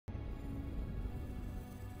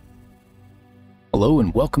Hello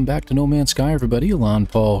and welcome back to NoMansSky, everybody.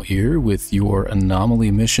 ElanPaul here with your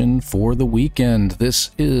Anomaly mission for the weekend.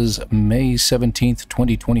 This is May 17th,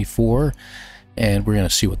 2024, and we're going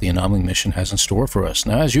to see what the Anomaly mission has in store for us.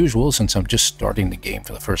 Now, as usual, since I'm just starting the game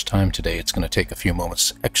for the first time today, it's going to take a few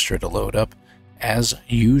moments extra to load up, as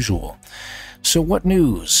usual. So what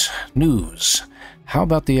news? How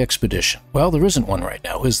about the expedition? Well, there isn't one right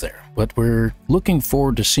now, is there? But we're looking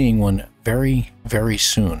forward to seeing one very, very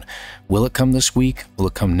soon. Will it come this week? Will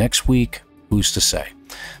it come next week? Who's to say?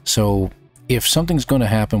 So if something's going to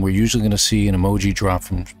happen, we're usually going to see an emoji drop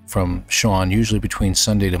from Sean, usually between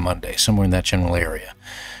Sunday to Monday, somewhere in that general area.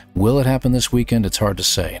 Will it happen this weekend? It's hard to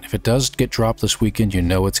say. And if it does get dropped this weekend, you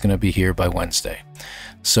know it's going to be here by Wednesday.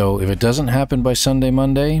 So if it doesn't happen by Sunday,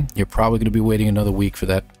 Monday, you're probably going to be waiting another week for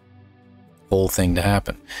that whole thing to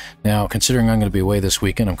happen. Now, considering I'm going to be away this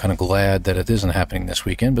weekend, I'm kind of glad that it isn't happening this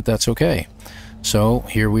weekend, but that's okay. So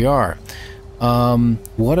here we are.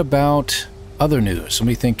 What about other news? Let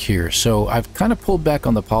me think here. So I've kind of pulled back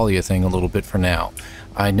on the Polya thing a little bit for now.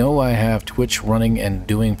 I know I have Twitch running and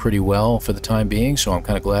doing pretty well for the time being, so I'm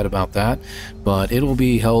kind of glad about that, but it'll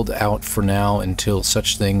be held out for now until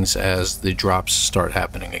such things as the drops start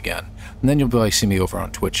happening again. And then you'll probably see me over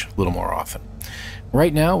on Twitch a little more often.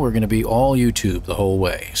 Right now, we're going to be all YouTube the whole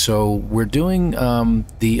way. So we're doing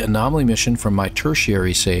the Anomaly mission from my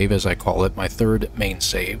tertiary save, as I call it, my third main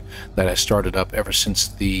save that I started up ever since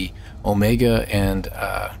the Omega and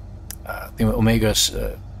the Omega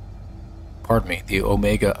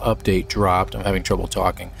update dropped. I'm having trouble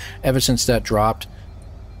talking. Ever since that dropped,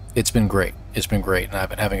 it's been great. It's been great, and I've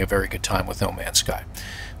been having a very good time with NoMansSky.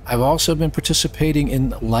 I've also been participating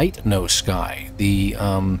in NoMansSky,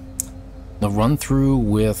 the run-through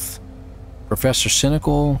with Professor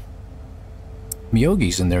Cynical.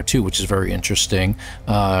 Miyogi's in there too, which is very interesting.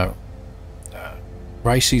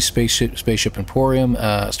 Ricey's Spaceship Emporium,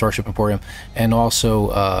 Starship Emporium, and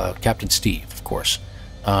also Captain Steve, of course.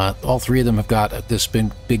 All three of them have got this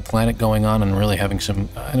big planet going on and really having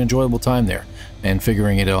an enjoyable time there and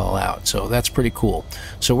figuring it all out. So that's pretty cool.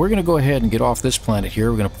 So we're going to go ahead and get off this planet here.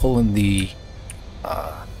 We're going to pull in the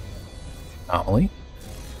Anomaly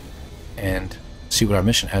and see what our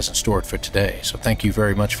mission has in store for today. So thank you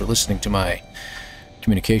very much for listening to my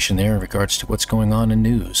communication there in regards to what's going on in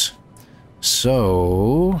news.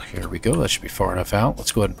 So here we go. That should be far enough out.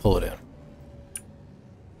 Let's go ahead and pull it in.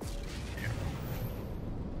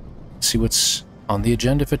 Let's see what's on the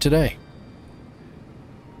agenda for today.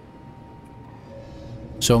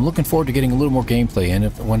 So I'm looking forward to getting a little more gameplay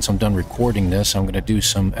in. Once I'm done recording this, I'm going to do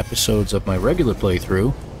some episodes of my regular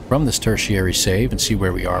playthrough from this tertiary save and see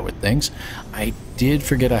where we are with things. I did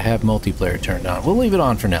forget I have multiplayer turned on. We'll leave it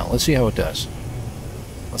on for now. Let's see how it does.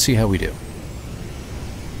 Let's see how we do.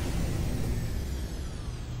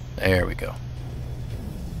 There we go.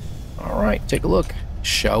 Alright, take a look.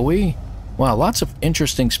 Shall we? Wow, lots of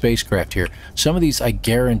interesting spacecraft here. Some of these, I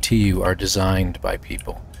guarantee you, are designed by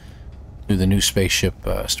people. Do the new spaceship,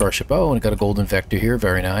 Starship. Oh, and it got a golden vector here.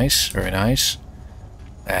 Very nice, very nice.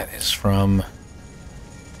 That is from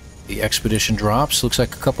the expedition drops. Looks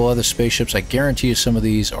like a couple other spaceships. I guarantee you some of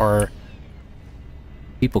these are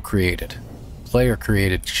people-created,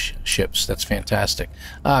 player-created ships. That's fantastic.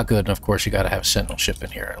 Ah, good. And of course, you got to have a Sentinel ship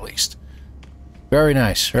in here at least. Very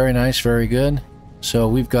nice, very good. So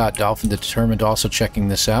we've got Dolphin the Determined also checking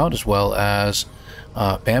this out, as well as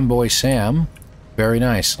Bamboy Sam. Very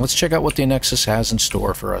nice. Let's check out what the Nexus has in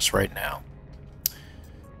store for us right now.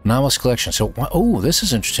 Anomalous collection. So, oh, this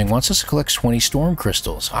is interesting. Wants us to collect 20 storm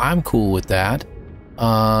crystals. I'm cool with that.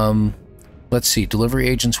 Let's see. Delivery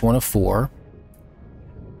agents 1 of 4.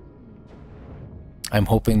 I'm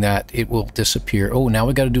hoping that it will disappear. Oh, now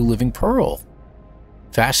we got to do living pearl.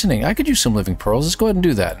 Fascinating. I could use some living pearls. Let's go ahead and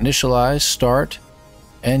do that. Initialize, start,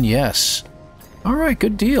 and yes. All right,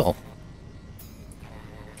 good deal.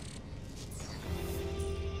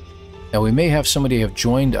 Now, we may have somebody have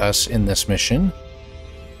joined us in this mission.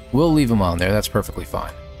 We'll leave them on there. That's perfectly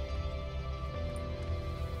fine.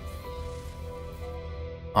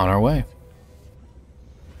 On our way.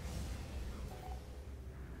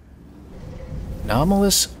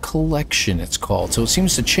 Anomalous collection, it's called. So it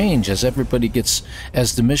seems to change as everybody gets,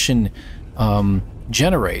 as the mission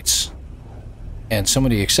generates, and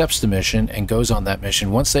somebody accepts the mission and goes on that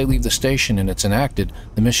mission. Once they leave the station and it's enacted,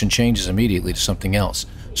 the mission changes immediately to something else.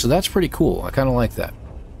 So that's pretty cool. I kind of like that.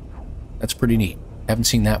 That's pretty neat. Haven't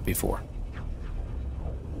seen that before.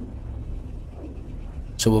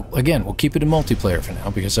 So we'll keep it in multiplayer for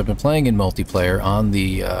now, because I've been playing in multiplayer on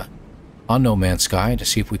the on NoMansSky to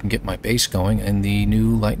see if we can get my base going in the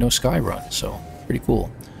new Light No Sky run. So pretty cool.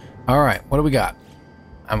 All right, what do we got?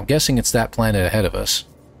 I'm guessing it's that planet ahead of us.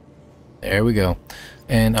 There we go.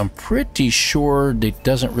 And I'm pretty sure it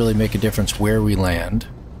doesn't really make a difference where we land.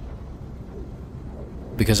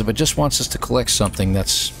 Because if it just wants us to collect something,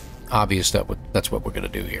 that's obvious that that's what we're going to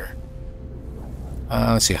do here.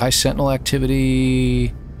 Let's see, high sentinel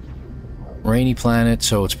activity, rainy planet,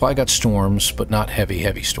 so it's probably got storms, but not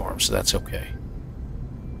heavy storms, so that's okay.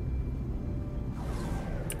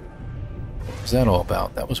 What's that all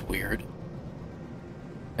about? That was weird.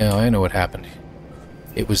 Oh, I know what happened.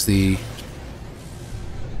 It was the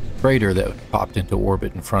crater that popped into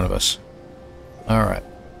orbit in front of us. Alright,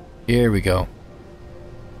 here we go.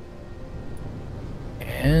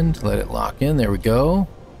 And let it lock in, there we go.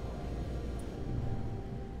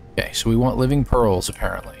 Okay, so we want living pearls,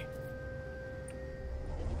 apparently.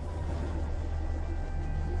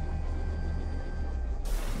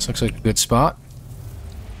 This looks like a good spot.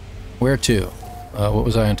 Where to? What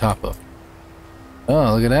was I on top of?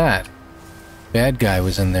 Oh, look at that. Bad guy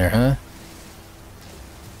was in there, huh?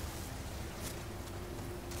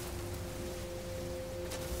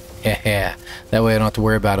 Yeah, that way I don't have to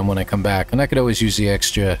worry about him when I come back. And I could always use the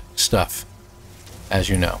extra stuff, as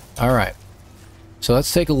you know. Alright. So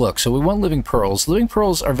let's take a look. So we want living pearls. Living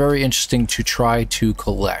pearls are very interesting to try to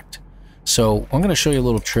collect. So I'm going to show you a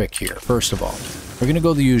little trick here. First of all, we're going to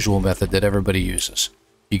go the usual method that everybody uses.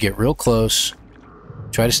 You get real close,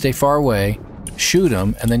 try to stay far away, shoot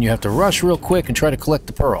them, and then you have to rush real quick and try to collect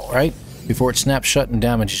the pearl, right? Before it snaps shut and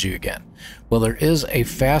damages you again. Well, there is a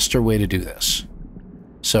faster way to do this.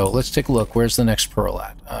 So let's take a look. Where's the next pearl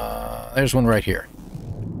at? There's one right here.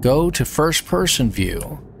 Go to first-person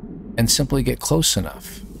view and simply get close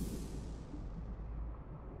enough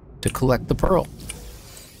to collect the pearl.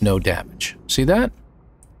 No damage. See that?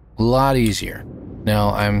 A lot easier.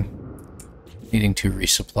 Now I'm needing to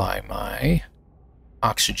resupply my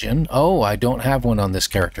oxygen. Oh, I don't have one on this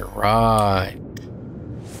character. Right.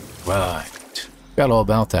 Forgot all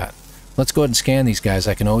about that. Let's go ahead and scan these guys.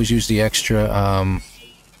 I can always use the extra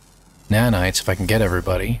nanites if I can get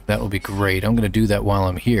everybody. That would be great. I'm going to do that while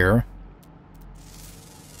I'm here.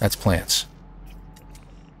 That's plants.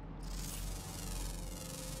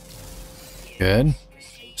 Good.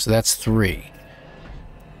 So that's 3.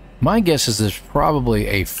 My guess is there's probably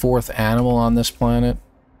a 4th animal on this planet.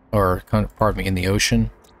 Or, pardon me, in the ocean.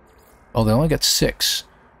 Oh, they only got 6.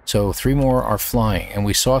 So 3 more are flying. And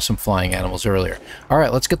we saw some flying animals earlier.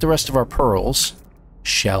 Alright, let's get the rest of our pearls.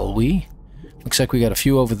 Shall we? Looks like we got a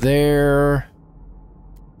few over there.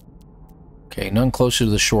 Okay, none closer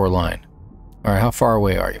to the shoreline. Alright, how far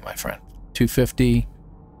away are you, my friend? 250,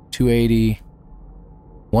 280,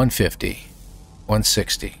 150,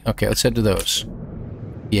 160. Okay, let's head to those.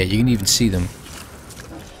 Yeah, you can even see them.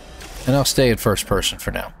 And I'll stay at first person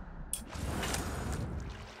for now.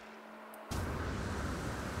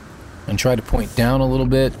 And try to point down a little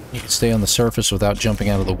bit. You can stay on the surface without jumping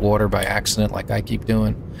out of the water by accident like I keep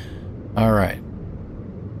doing. Alright.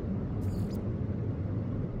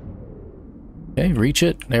 Okay, reach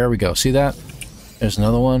it. There we go. See that? There's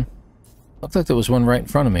another one. Looked like there was one right in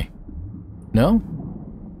front of me. No?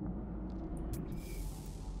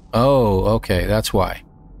 Oh, okay, that's why.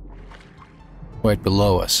 Right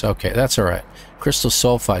below us. Okay, that's alright. Crystal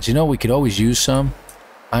sulfides. You know, we could always use some.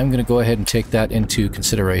 I'm going to go ahead and take that into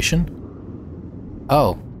consideration.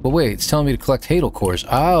 Oh, but wait, it's telling me to collect Hadal Cores.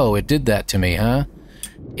 Oh, it did that to me, huh?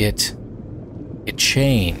 It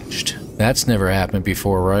changed. That's never happened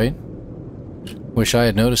before, right? Wish I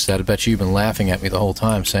had noticed that. I bet you've been laughing at me the whole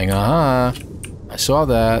time, saying, aha, I saw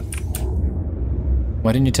that.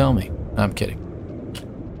 Why didn't you tell me? I'm kidding.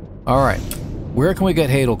 Alright, where can we get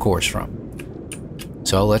Hadal Cores from?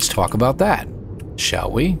 So let's talk about that,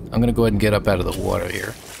 shall we? I'm going to go ahead and get up out of the water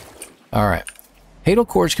here. Alright, Hadal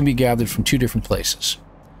Cores can be gathered from 2 different places.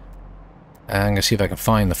 I'm going to see if I can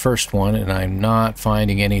find the first one, and I'm not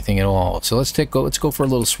finding anything at all. So let's go for a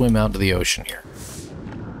little swim out into the ocean here.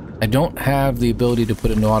 I don't have the ability to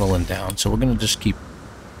put a nautilin down, so we're going to just keep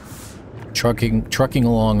trucking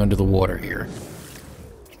along under the water here.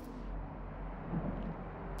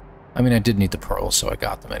 I mean, I did need the pearls, so I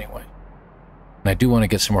got them anyway. And I do want to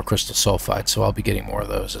get some more crystal sulfide, so I'll be getting more of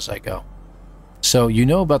those as I go. So, you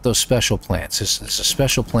know about those special plants. This is a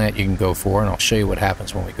special plant you can go for, and I'll show you what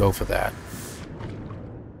happens when we go for that.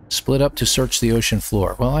 Split up to search the ocean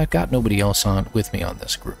floor. Well, I've got nobody else with me on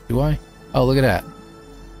this group, do I? Oh, look at that.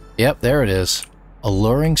 Yep, there it is.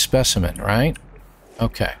 Alluring specimen, right?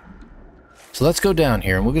 Okay. So let's go down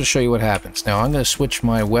here, and we're going to show you what happens. Now, I'm going to switch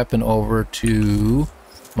my weapon over to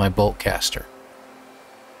my bolt caster.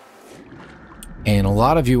 And a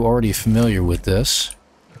lot of you are already familiar with this.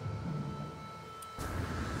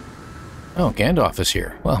 Oh, Gandalf is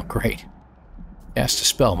here. Well, great. Cast a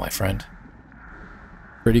spell, my friend.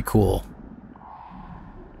 Pretty cool.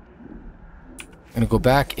 I'm going to go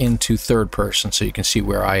back into third person so you can see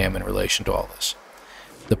where I am in relation to all this.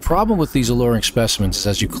 The problem with these alluring specimens is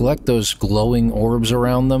as you collect those glowing orbs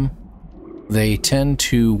around them, they tend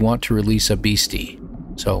to want to release a beastie.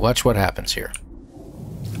 So watch what happens here.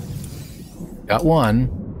 Got one.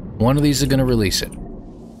 One of these is going to release it.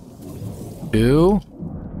 Two.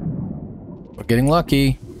 We're getting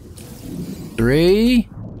lucky. Three.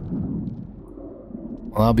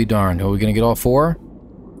 Well, I'll be darned. Are we going to get all four?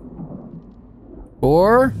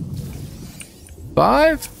 4,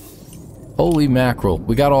 5. Holy mackerel.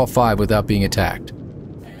 We got all 5 without being attacked.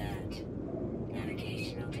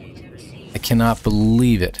 I cannot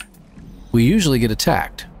believe it. We usually get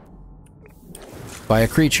attacked by a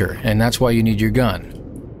creature, and that's why you need your gun.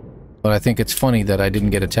 But I think it's funny that I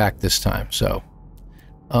didn't get attacked this time, so...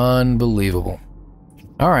 Unbelievable.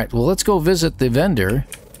 Alright, well, let's go visit the vendor.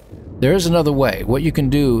 There is another way. What you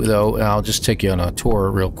can do, though, and I'll just take you on a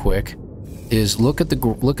tour real quick, is look at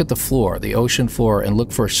the floor, the ocean floor, and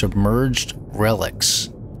look for submerged relics.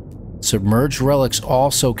 Submerged relics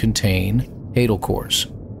also contain Hadal Cores.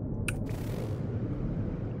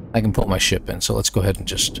 I can put my ship in, so let's go ahead and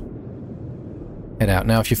just head out.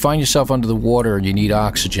 Now, if you find yourself under the water and you need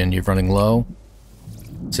oxygen, you're running low,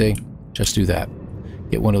 see, just do that.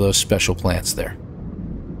 Get one of those special plants there.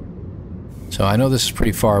 So I know this is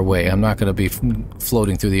pretty far away. I'm not going to be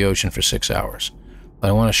floating through the ocean for 6 hours. But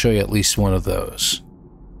I want to show you at least one of those.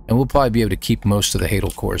 And we'll probably be able to keep most of the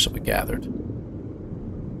Hadal Cores that we gathered.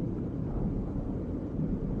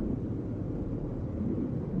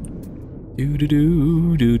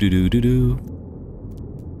 Do-do-do,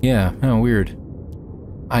 yeah, oh, weird.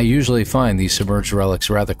 I usually find these submerged relics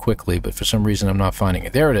rather quickly, but for some reason I'm not finding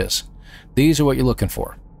it. There it is. These are what you're looking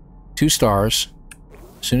for. 2 stars.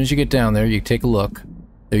 As soon as you get down there, you take a look.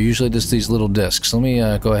 They're usually just these little discs. Let me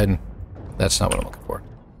go ahead and... That's not what I'm looking for.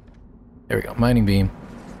 There we go. Mining beam.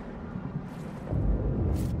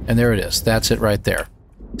 And there it is. That's it right there.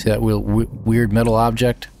 See that weird metal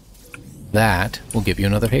object? That will give you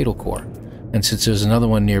another Hadal Core. And since there's another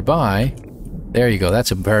one nearby, there you go. That's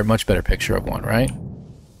a very much better picture of one, right?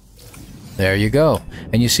 There you go.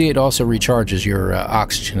 And you see it also recharges your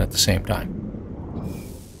oxygen at the same time.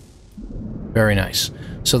 Very nice.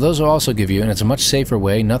 So those will also give you, and it's a much safer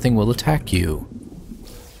way, nothing will attack you.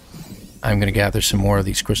 I'm going to gather some more of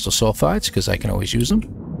these crystal sulfides, because I can always use them.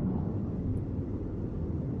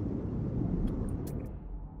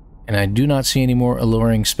 And I do not see any more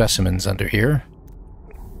alluring specimens under here.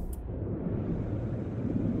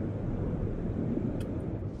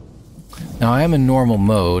 Now, I am in normal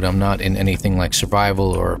mode. I'm not in anything like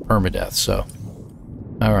survival or permadeath, so...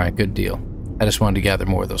 Alright, good deal. I just wanted to gather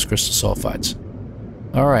more of those crystal sulfides.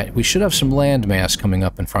 Alright, we should have some landmass coming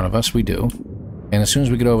up in front of us. We do. And as soon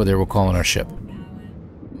as we get over there, we'll call in our ship.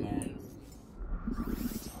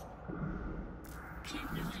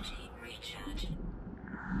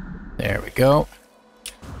 There we go.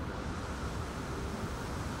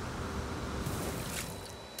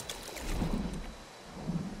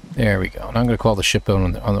 There we go. And I'm going to call the ship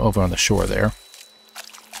over on the shore there.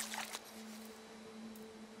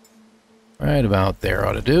 Right about there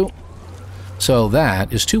ought to do. So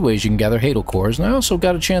that is 2 ways you can gather Hadal Cores. And I also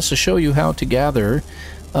got a chance to show you how to gather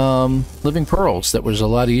living pearls. That was a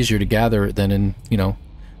lot easier to gather than in, you know,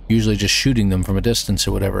 usually just shooting them from a distance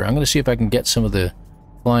or whatever. I'm going to see if I can get some of the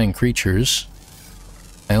flying creatures.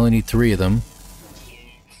 I only need 3 of them.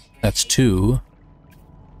 That's 2.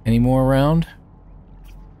 Any more around?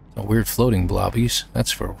 Oh, weird floating blobbies.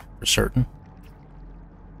 That's for certain.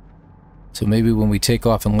 So maybe when we take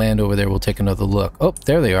off and land over there, we'll take another look. Oh,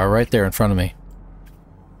 there they are, right there in front of me.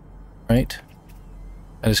 Right?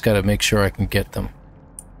 I just gotta make sure I can get them.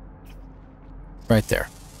 Right there.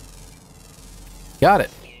 Got it.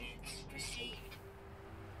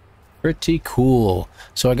 Pretty cool.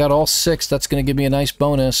 So I got all 6. That's gonna give me a nice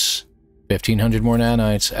bonus. 1,500 more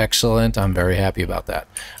nanites. Excellent. I'm very happy about that.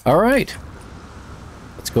 Alright.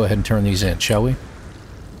 Let's go ahead and turn these in, shall we?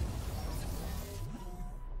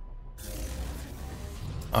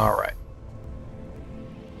 Alright.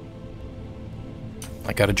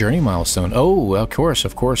 I got a journey milestone. Oh, of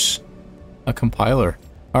course. A compiler.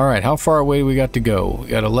 Alright, how far away we got to go? We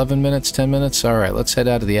got 11 minutes, 10 minutes? Alright, let's head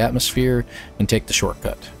out of the atmosphere and take the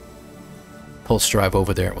shortcut. Pulse drive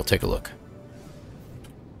over there and we'll take a look.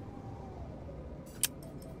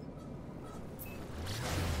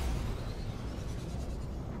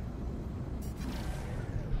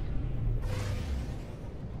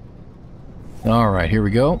 Alright, here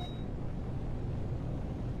we go.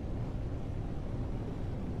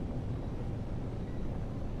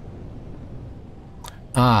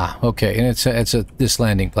 Ah, okay, and it's this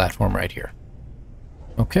landing platform right here.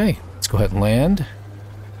 Okay, let's go ahead and land.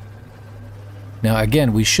 Now,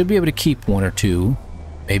 again, we should be able to keep 1 or 2,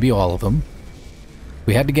 maybe all of them.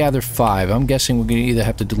 We had to gather 5. I'm guessing we're going to either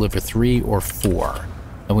have to deliver 3 or 4.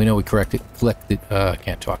 And we know we collected,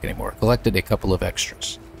 can't talk anymore, collected a couple of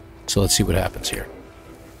extras. So let's see what happens here.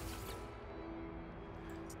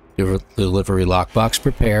 Delivery lockbox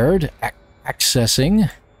prepared.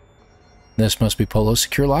 Accessing. This must be Polo's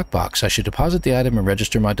secure lockbox. I should deposit the item and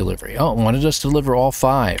register my delivery. Oh, it wanted us to deliver all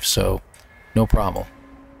 5, so no problem.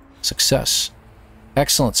 Success.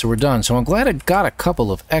 Excellent, so we're done. So I'm glad I got a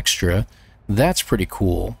couple of extra. That's pretty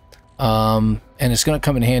cool. And it's going to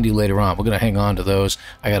come in handy later on. We're going to hang on to those.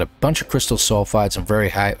 I got a bunch of crystal sulfides I'm very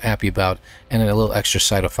happy about, and a little extra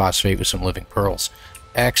cytophosphate with some living pearls.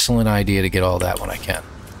 Excellent idea to get all that when I can.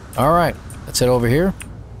 All right, let's head over here.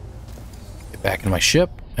 Get back in my ship,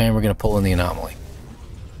 and we're going to pull in the anomaly.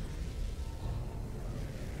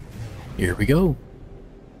 Here we go.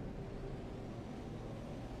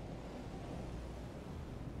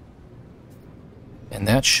 And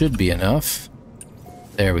that should be enough.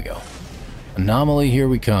 There we go. Anomaly, here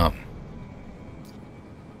we come.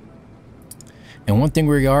 And one thing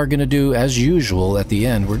we are going to do, as usual, at the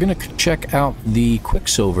end, we're going to check out the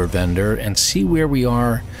Quicksilver vendor and see where we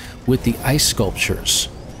are with the ice sculptures.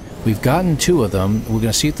 We've gotten 2 of them. We're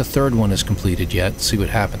going to see if the 3rd one is completed yet. See what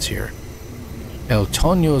happens here. El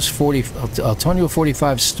Toño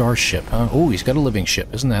 45 starship. Huh? Oh, he's got a living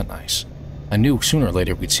ship. Isn't that nice? I knew sooner or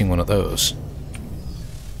later we'd seen one of those.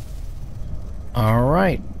 All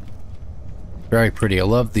right. Very pretty. I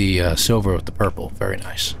love the silver with the purple. Very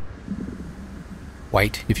nice.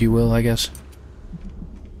 White, if you will, I guess.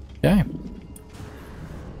 Okay.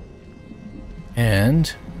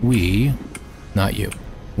 And we, not you,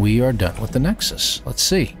 we are done with the Nexus. Let's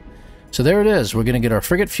see. So there it is. We're going to get our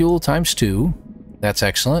frigate fuel ×2. That's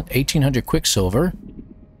excellent. 1800 Quicksilver.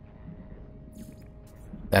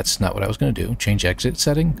 That's not what I was going to do. Change exit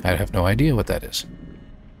setting? I have no idea what that is.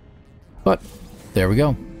 But there we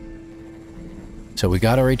go. So we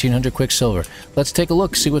got our 1800 Quicksilver. Let's take a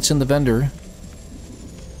look, see what's in the vendor.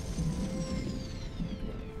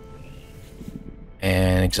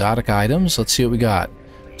 And exotic items. Let's see what we got.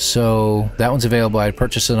 So that one's available. I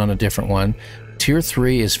purchased it on a different one. Tier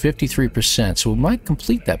 3 is 53%. So we might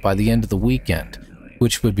complete that by the end of the weekend,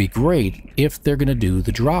 which would be great if they're going to do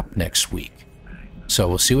the drop next week. So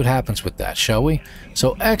we'll see what happens with that, shall we?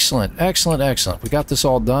 So excellent, excellent, excellent. We got this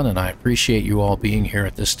all done, and I appreciate you all being here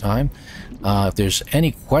at this time. If there's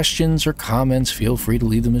any questions or comments, feel free to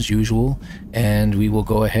leave them as usual, and we will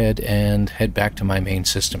go ahead and head back to my main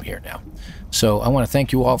system here now. So I want to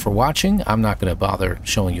thank you all for watching. I'm not going to bother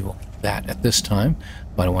showing you that at this time,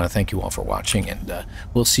 but I want to thank you all for watching, and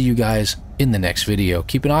we'll see you guys in the next video.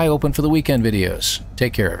 Keep an eye open for the weekend videos.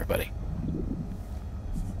 Take care, everybody.